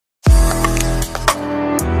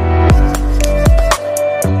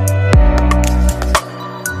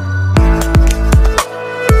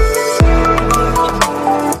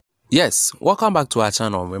Yes, welcome back to our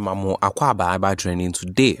channel. Remember, about training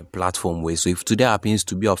today platform way. So if today happens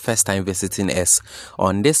to be your first time visiting us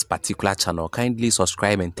on this particular channel, kindly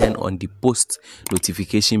subscribe and turn on the post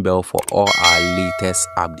notification bell for all our latest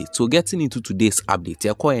updates. So getting into today's update,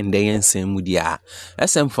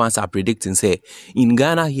 SM fans are predicting say in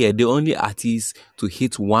Ghana here the only artist to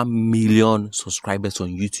hit 1 million subscribers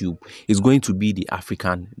on YouTube is going to be the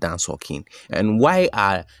African dancehall king. And why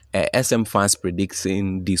are SM fans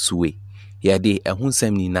predicting this way? Yeah, they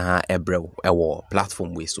ehusem ni na ebrew ewo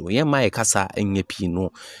platform way. So yeah, my kasa enye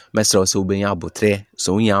pino mesra so ubenya abotre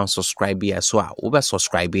so unya subscribe ya so a ube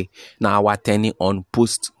subscribe na awa turn on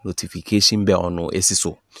post notification bell no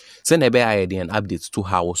esiso. Send ebe ayedi an update to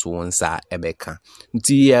how so onsa ebeka.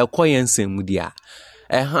 Nti koyensem dia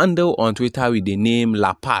a handle on Twitter with the name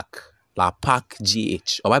LaPac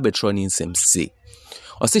GH or Betronin Sem say.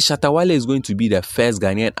 Or say ShattaWale is going to be the first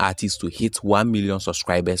Ghanaian artist to hit 1 million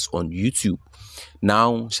subscribers on YouTube.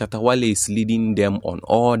 Now, ShattaWale is leading them on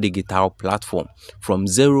all digital platforms from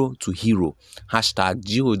zero to hero.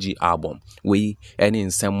 #GOG album. We any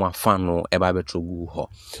in some fan no eba betrogu ho.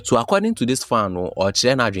 So according to this fan no or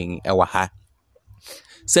chenadring ewa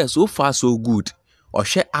says so far so good. Or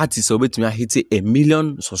share artist obetumi hit 1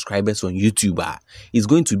 million subscribers on YouTube is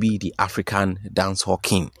going to be the African dancehall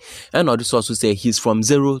king. And all this also say he's from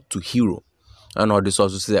zero to hero. And all this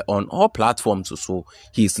also say on all platforms so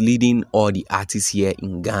he's leading all the artists here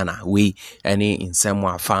in Ghana. We any in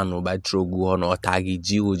some fan by Trogu or Tagi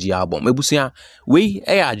GOG album. Ebusia we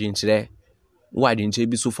agent why didn't you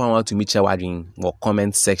be so far to meet your or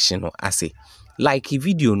comment section or say like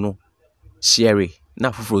video no share it. Na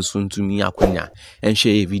fufuro soon to me akwanya and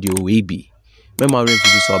share a video we be. Remember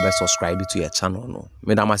to subscribe to your channel no.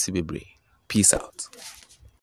 Medamasi bebre. Peace out.